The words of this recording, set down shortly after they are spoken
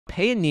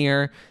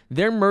Payoneer,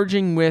 they're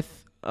merging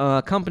with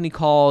a company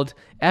called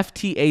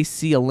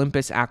FTAC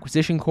Olympus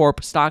Acquisition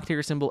Corp, stock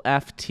ticker symbol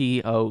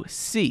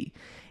FTOC.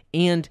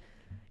 And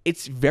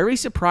it's very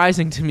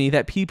surprising to me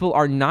that people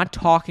are not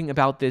talking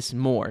about this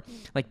more.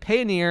 Like,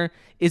 Payoneer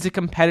is a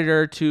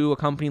competitor to a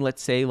company,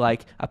 let's say,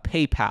 like a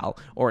PayPal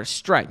or a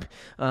Stripe.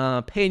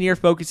 Payoneer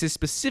focuses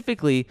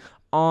specifically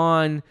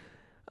on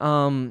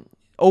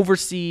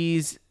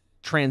overseas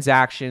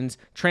transactions,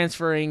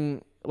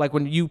 transferring, like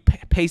when you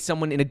pay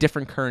someone in a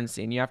different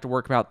currency and you have to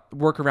work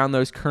around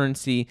those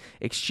currency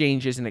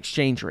exchanges and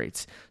exchange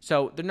rates.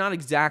 So they're not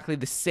exactly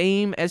the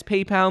same as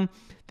PayPal.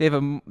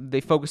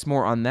 They focus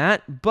more on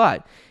that,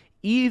 but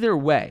either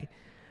way,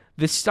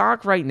 the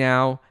stock right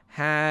now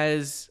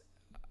has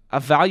a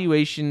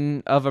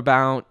valuation of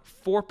about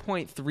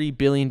 $4.3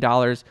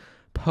 billion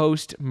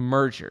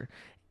post-merger.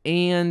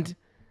 And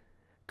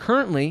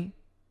currently,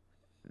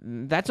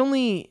 that's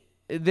only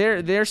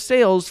their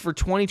sales for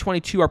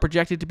 2022 are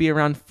projected to be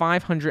around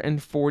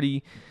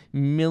 $540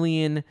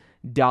 million.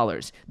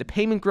 The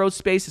payment growth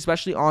space,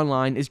 especially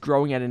online, is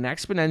growing at an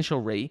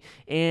exponential rate,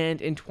 and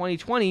in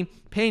 2020,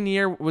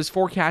 Payoneer was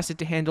forecasted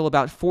to handle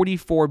about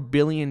 $44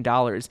 billion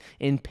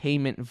in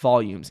payment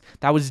volumes.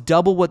 That was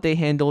double what they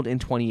handled in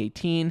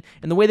 2018,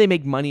 and the way they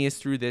make money is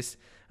through this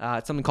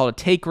something called a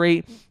take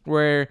rate,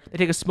 where they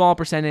take a small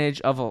percentage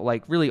of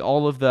like really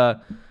all of the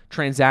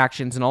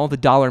transactions and all the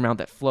dollar amount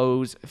that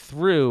flows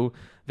through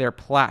their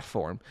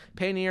platform.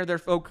 Payoneer, they're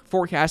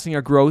forecasting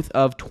a growth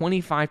of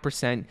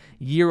 25%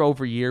 year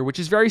over year, which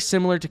is very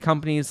similar to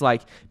companies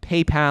like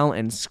PayPal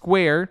and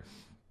Square.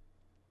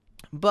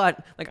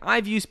 But like,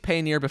 I've used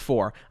Payoneer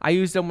before. I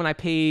used them when I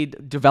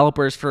paid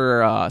developers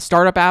for a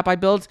startup app I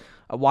built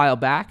a while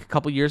back, a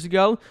couple years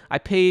ago. I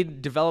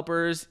paid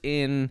developers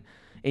in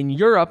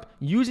Europe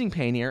using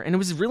Payoneer, and it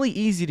was really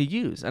easy to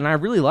use, and I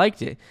really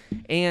liked it.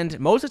 And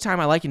most of the time,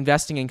 I like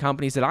investing in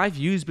companies that I've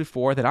used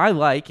before, that I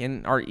like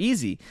and are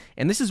easy,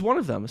 and this is one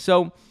of them.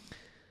 So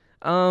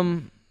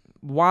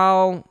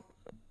while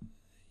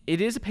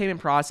it is a payment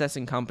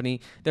processing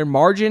company, their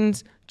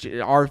margins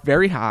are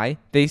very high.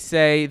 They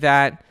say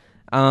that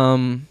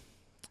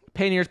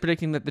Payoneer is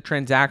predicting that the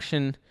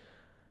transaction...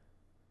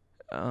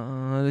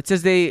 it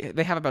says they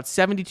have about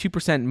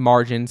 72%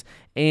 margins,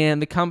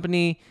 and the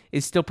company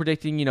is still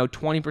predicting,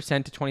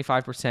 20% to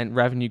 25%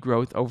 revenue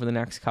growth over the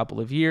next couple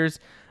of years.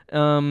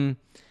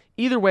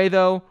 Either way,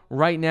 though,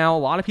 right now, a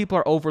lot of people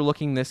are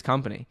overlooking this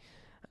company.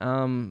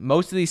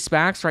 Most of these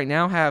SPACs right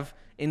now have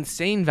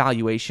insane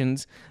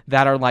valuations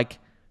that are like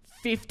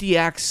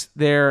 50x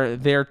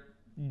their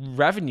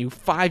revenue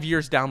 5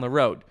 years down the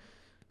road.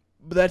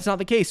 But that's not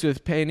the case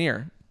with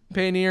Payoneer.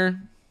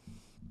 Payoneer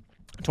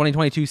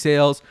 2022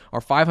 sales are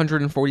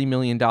 $540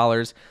 million.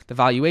 The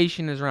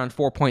valuation is around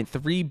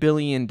 $4.3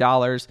 billion.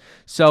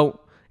 So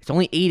it's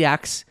only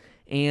 8x,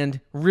 and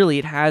really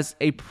it has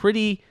a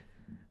pretty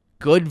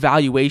good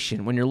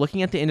valuation. When you're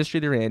looking at the industry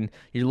they're in,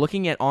 you're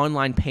looking at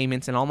online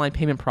payments and online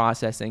payment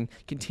processing,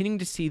 continuing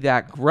to see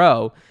that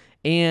grow.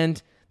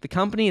 And the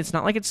company, it's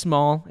not like it's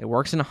small. It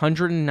works in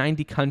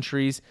 190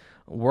 countries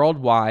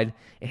worldwide.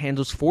 It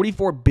handles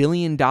 $44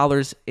 billion in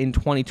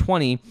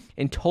 2020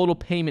 in total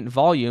payment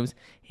volumes,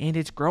 and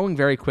it's growing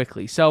very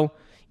quickly. So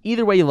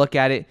either way you look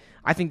at it,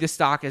 I think this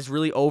stock is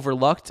really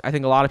overlooked. I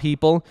think a lot of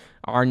people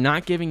are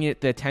not giving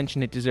it the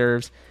attention it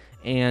deserves,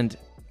 and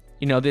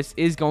this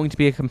is going to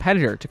be a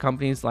competitor to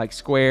companies like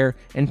Square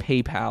and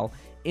PayPal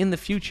in the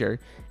future,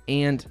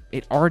 and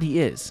it already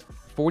is.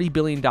 $40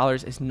 billion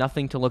is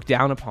nothing to look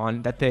down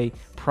upon that they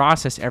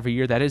process every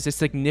year. That is a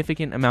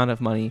significant amount of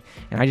money,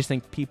 and I just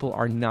think people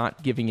are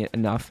not giving it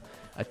enough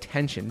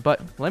attention.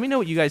 But let me know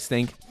what you guys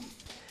think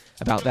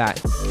about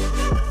that.